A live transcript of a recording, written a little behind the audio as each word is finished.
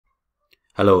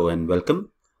Hello and welcome.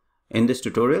 In this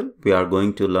tutorial, we are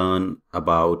going to learn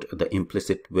about the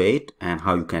implicit wait and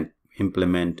how you can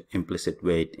implement implicit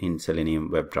wait in Selenium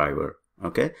WebDriver.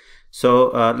 Okay,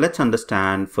 so let's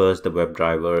understand first the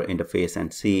WebDriver interface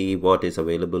and see what is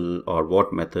available or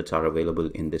what methods are available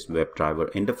in this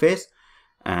WebDriver interface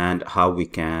and how we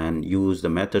can use the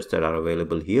methods that are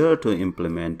available here to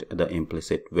implement the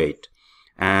implicit wait.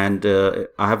 And I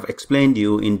have explained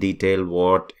you in detail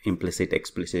what implicit,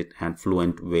 explicit and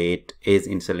fluent wait is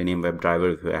in Selenium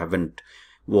WebDriver. If you haven't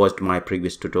watched my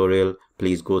previous tutorial,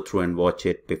 please go through and watch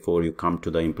it before you come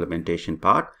to the implementation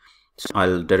part. So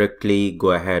I'll directly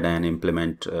go ahead and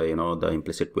implement the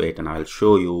implicit wait, and I'll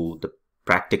show you the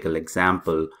practical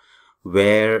example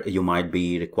where you might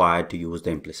be required to use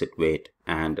the implicit wait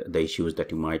and the issues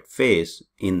that you might face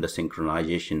in the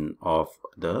synchronization of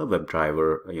the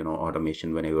WebDriver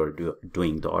automation whenever you're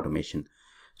doing the automation.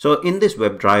 So in this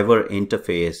WebDriver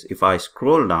interface, if I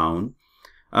scroll down,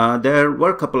 there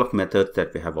were a couple of methods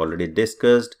that we have already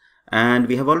discussed, and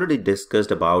we have already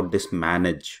discussed about this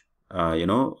manage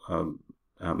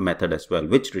method as well,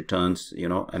 which returns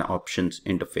an options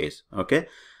interface. Okay,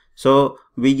 so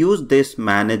we use this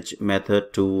manage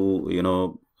method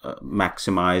to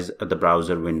maximize the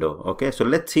browser window. Okay, so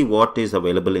let's see what is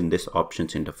available in this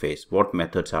options interface, what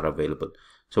methods are available.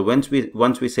 So once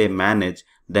we say manage,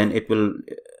 then it will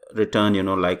return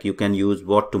like you can use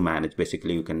what to manage.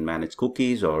 Basically you can manage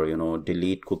cookies or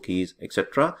delete cookies,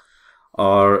 etc.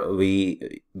 Or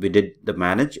we did the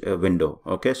manage window.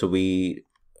 Okay, so we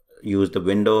use the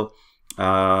window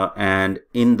and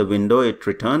in the window it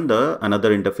returned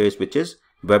another interface, which is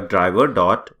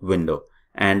WebDriver.window.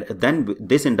 And then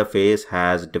this interface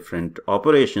has different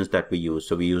operations that we use.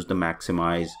 So we use the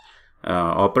maximize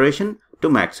operation to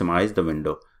maximize the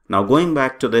window. Now going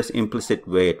back to this implicit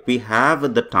wait, we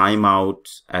have the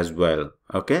timeouts as well.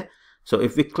 Okay, so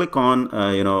if we click on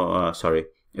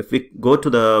if we go to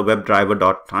the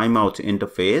WebDriver.timeouts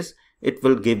interface, it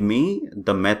will give me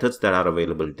the methods that are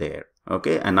available there.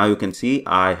 Okay, and now you can see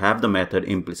I have the method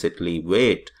implicitly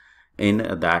wait in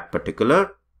that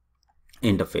particular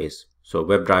interface. So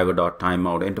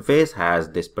WebDriver.timeout interface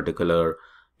has this particular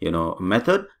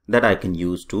method that I can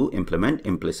use to implement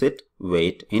implicit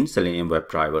wait in Selenium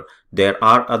WebDriver. There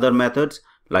are other methods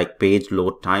like page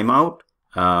load timeout.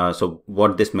 So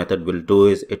what this method will do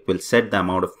is it will set the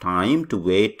amount of time to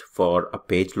wait for a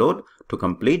page load to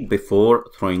complete before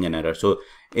throwing an error. So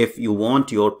if you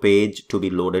want your page to be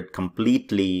loaded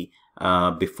completely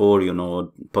before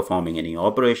performing any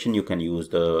operation, you can use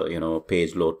the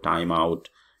page load timeout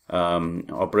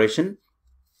operation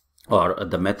or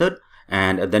the method.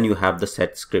 And then you have the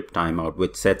set script timeout,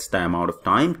 which sets the amount of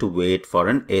time to wait for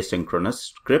an asynchronous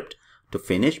script to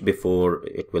finish before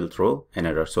it will throw an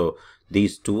error. So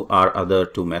these two are other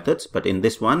two methods, but in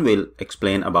this one we'll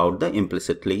explain about the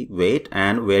implicitly wait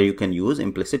and where you can use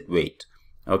implicit wait.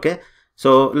 Okay,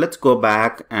 so let's go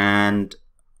back and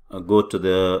go to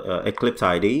the Eclipse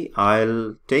IDE.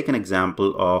 I'll take an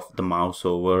example of the mouse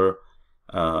over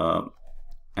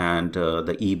and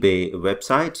the eBay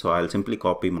website. So I'll simply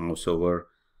copy mouse over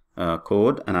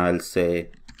code and I'll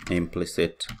say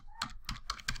implicit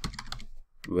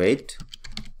wait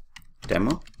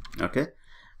demo. Okay,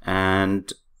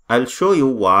 and I'll show you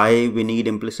why we need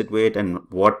implicit wait and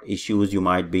what issues you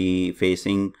might be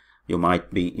facing, you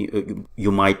might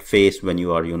face when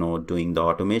you are doing the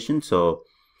automation. So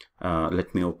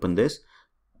let me open this.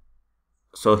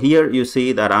 So here you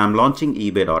see that I'm launching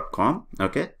ebay.com.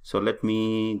 Okay, so let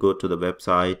me go to the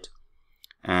website,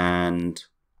 and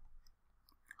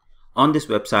on this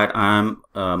website I'm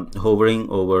hovering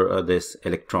over this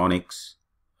electronics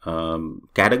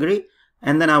category,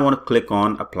 and then I want to click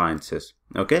on appliances.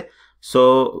 Okay,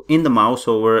 so in the mouse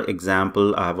over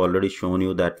example I have already shown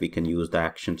you that we can use the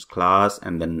actions class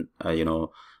and then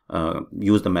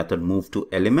use the method move to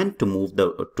element to move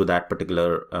to that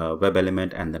particular web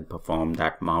element and then perform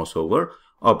that mouse over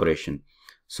operation.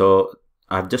 So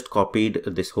I've just copied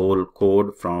this whole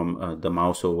code from the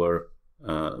mouse over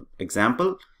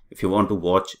example. If you want to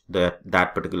watch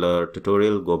that particular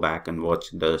tutorial, go back and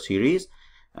watch the series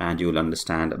and you will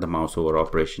understand the mouse over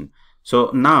operation.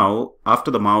 So now after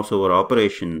the mouse over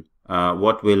operation,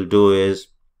 what we'll do is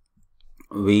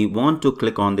we want to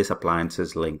click on this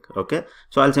appliances link. Okay,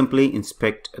 so I'll simply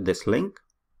inspect this link.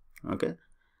 Okay,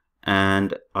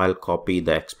 and I'll copy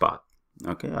the XPath.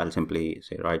 Okay, I'll simply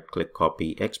say right click,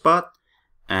 copy XPath,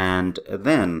 and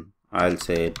then I'll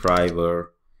say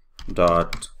driver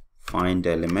dot find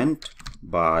element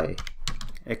by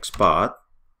XPath,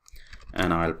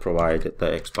 and I'll provide the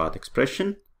XPath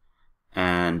expression,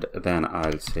 and then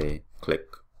I'll say click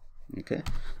Okay,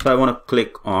 so I want to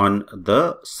click on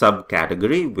the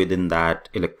subcategory within that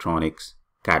electronics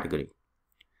category.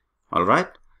 All right,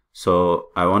 so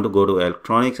I want to go to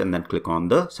electronics and then click on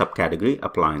the subcategory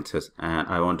appliances, and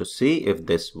I want to see if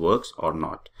this works or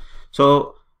not.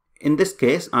 So in this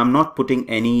case, I'm not putting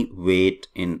any weight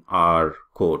in our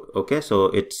code. Okay, so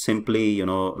it's simply, you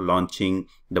know, launching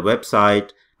the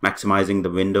website, maximizing the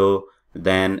window,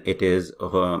 then it is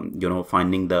you know,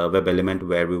 finding the web element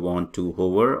where we want to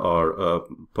hover or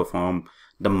perform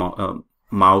the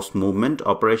mouse movement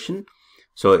operation.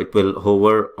 So it will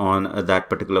hover on that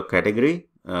particular category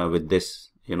with this,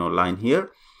 you know, line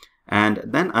here, and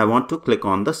then I want to click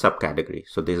on the subcategory.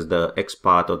 So this is the X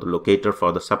path or the locator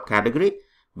for the subcategory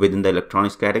within the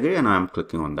electronics category, and I'm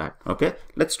clicking on that. Okay,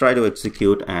 let's try to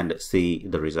execute and see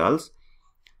the results,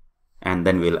 and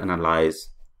then we'll analyze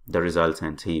the results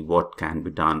and see what can be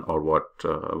done, or what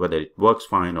whether it works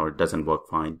fine or it doesn't work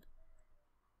fine.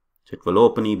 So it will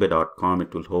open ebay.com,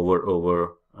 it will hover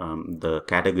over the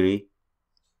category.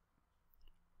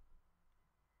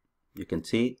 You can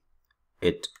see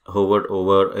it hovered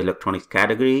over electronics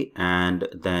category, and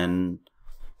then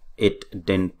it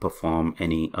didn't perform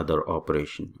any other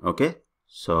operation. Okay,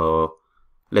 so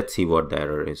let's see what the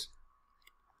error is.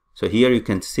 So here you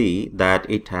can see that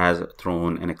it has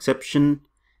thrown an exception,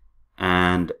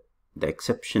 and the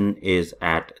exception is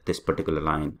at this particular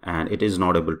line, and it is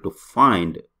not able to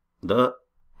find the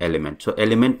element. So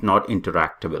element not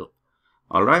interactable.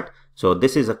 All right, so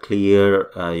this is a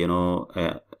clear you know,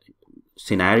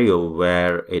 scenario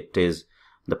where it is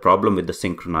the problem with the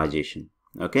synchronization.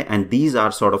 Okay, and these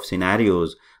are sort of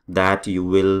scenarios that you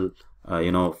will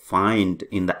you know, find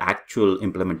in the actual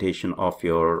implementation of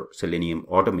your Selenium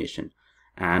automation,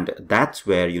 and that's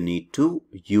where you need to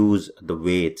use the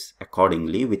weights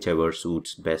accordingly, whichever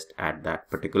suits best at that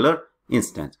particular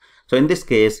instance. So in this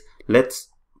case, let's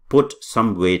put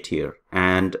some weight here,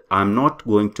 and I'm not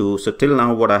going to, so till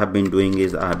now what I have been doing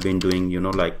is I have been doing, you know,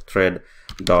 like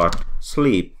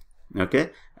thread.sleep,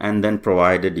 okay, and then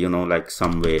provided, you know, like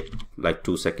some weight, like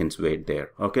 2 seconds wait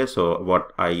there. Okay, so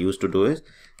what I used to do is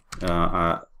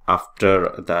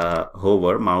after the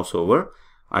hover, mouse over,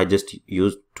 I just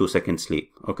used 2 seconds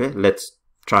sleep. Okay, let's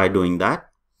try doing that,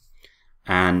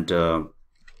 and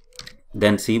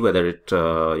then see whether it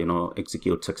you know,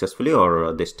 executes successfully,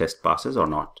 or this test passes or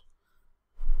not.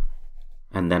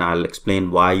 And then I'll explain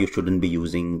why you shouldn't be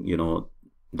using, you know,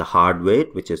 the hard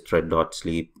wait, which is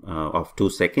thread.sleep of 2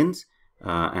 seconds,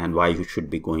 and why you should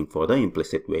be going for the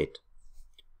implicit wait.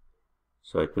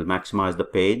 So it will maximize the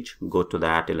page, go to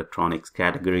that electronics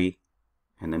category,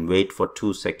 and then wait for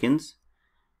 2 seconds,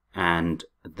 and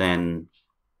then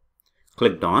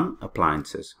clicked on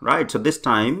appliances, right? So this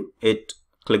time it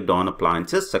clicked on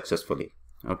appliances successfully.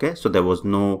 Okay, so there was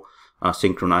no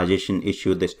synchronization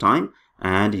issue this time,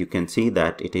 and you can see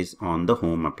that it is on the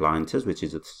home appliances, which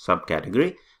is a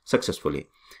subcategory, successfully.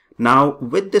 Now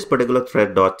with this particular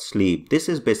thread.sleep, this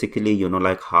is basically, you know,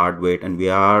 like hard wait, and we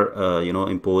are you know,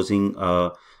 imposing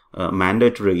a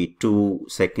mandatory 2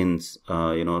 seconds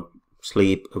you know,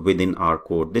 sleep within our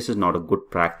code. This is not a good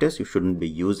practice. You shouldn't be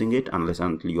using it unless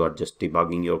until you are just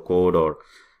debugging your code, or,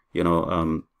 you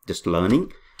know, just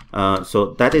learning.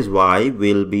 So that is why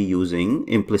we'll be using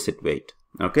implicit wait.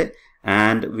 Okay,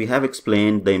 and we have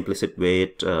explained the implicit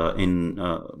wait in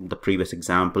the previous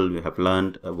example. We have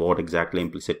learned what exactly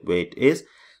implicit wait is.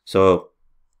 So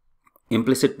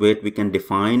implicit wait, we can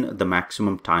define the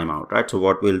maximum timeout, right? So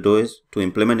what we'll do is, to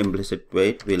implement implicit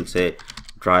wait, we'll say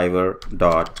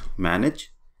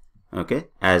driver.manage, okay,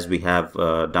 as we have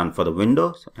done for the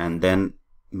Windows, and then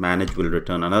manage will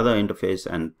return another interface,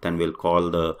 and then we'll call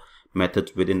the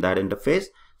methods within that interface.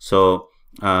 So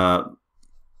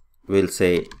we'll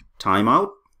say timeout,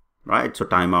 right? So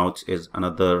timeouts is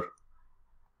another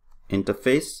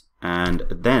interface, and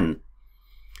then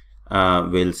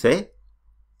we'll say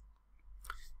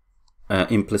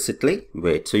implicitly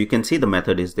wait. So you can see the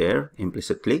method is there,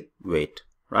 implicitly wait,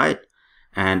 right?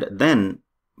 And then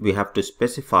we have to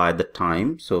specify the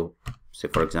time. So say,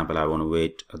 for example, I want to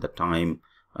wait the time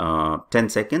 10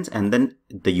 seconds, and then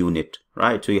the unit,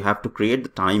 right? So you have to create the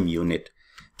time unit,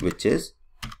 which is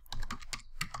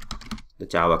the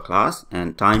Java class,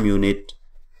 and time unit,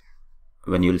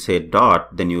 when you'll say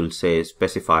dot, then you'll say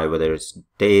specify whether it's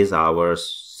days,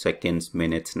 hours, seconds,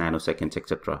 minutes, nanoseconds,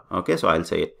 etc. Okay, so I'll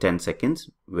say 10 seconds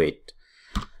wait,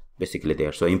 basically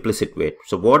there. So implicit wait.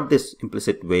 So what this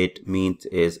implicit wait means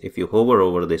is, if you hover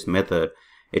over this method,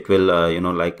 it will you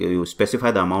know, like you specify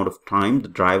the amount of time the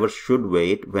driver should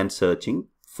wait when searching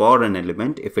for an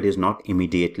element if it is not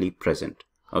immediately present.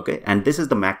 Okay, and this is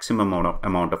the maximum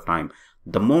amount of time.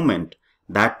 The moment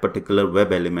that particular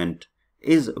web element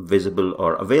is visible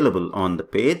or available on the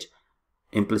page,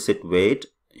 implicit wait,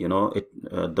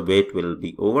 the wait will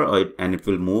be over, and it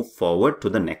will move forward to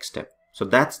the next step. So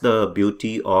that's the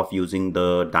beauty of using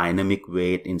the dynamic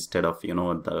wait instead of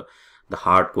the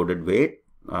hard-coded wait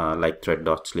like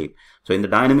thread.sleep. So in the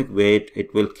dynamic wait,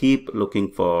 it will keep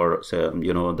looking for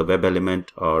the web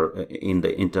element, or in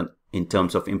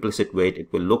terms of implicit wait,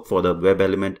 it will look for the web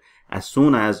element. As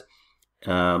soon as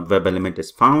web element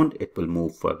is found, it will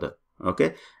move further.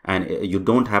 Okay, and you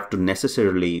don't have to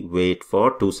necessarily wait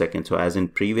for 2 seconds. So as in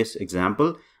previous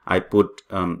example, I put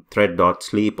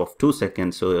thread.sleep of 2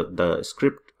 seconds, so the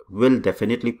script will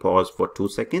definitely pause for 2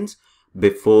 seconds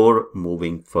before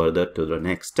moving further to the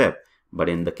next step. But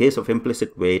in the case of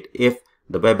implicit wait, if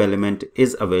the web element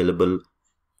is available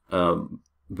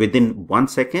within 1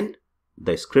 second,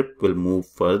 the script will move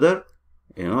further,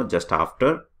 just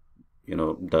after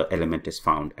the element is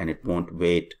found, and it won't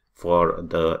wait for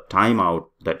the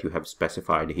timeout that you have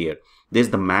specified here. This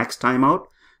is the max timeout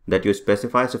that you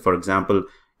specify. So for example,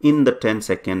 in the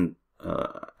 10-second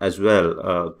as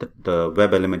well, the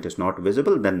web element is not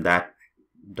visible, then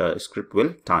the script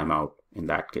will time out in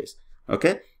that case.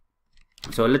 Okay,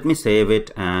 so let me save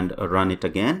it and run it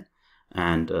again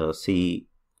and see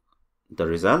the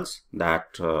results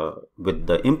that with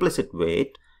the implicit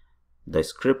wait, the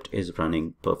script is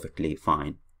running perfectly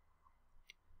fine.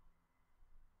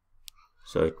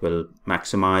 So it will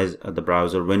maximize the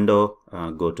browser window,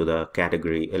 go to the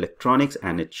category electronics,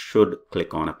 and it should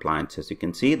click on appliances. You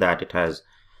can see that it has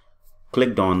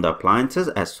clicked on the appliances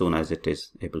as soon as it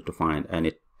is able to find, and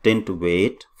it didn't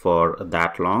wait for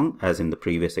that long. As in the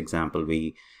previous example,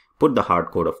 we put the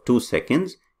hard code of 2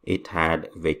 seconds. It had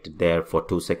waited there for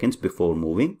 2 seconds before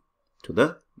moving to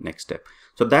the next step.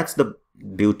 So that's the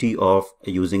beauty of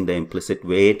using the implicit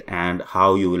wait, and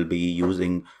how you will be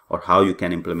using, or how you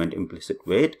can implement implicit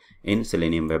wait in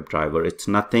Selenium WebDriver. It's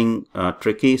nothing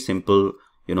tricky, simple,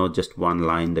 just one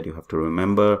line that you have to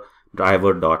remember: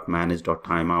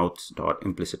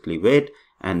 driver.manage.timeouts.implicitly wait,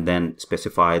 and then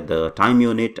specify the time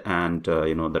unit and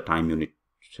the time unit,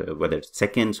 whether it's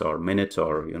seconds or minutes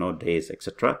or days,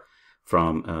 etc.,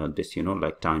 from this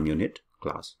like time unit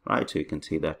class, right? So you can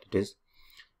see that it is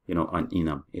an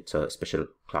enum, it's a special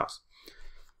class.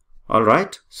 All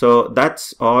right, so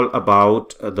that's all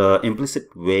about the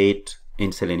implicit wait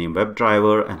in Selenium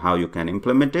WebDriver and how you can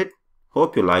implement it.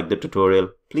 Hope you liked the tutorial.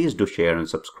 Please do share and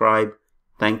subscribe.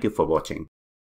 Thank you for watching.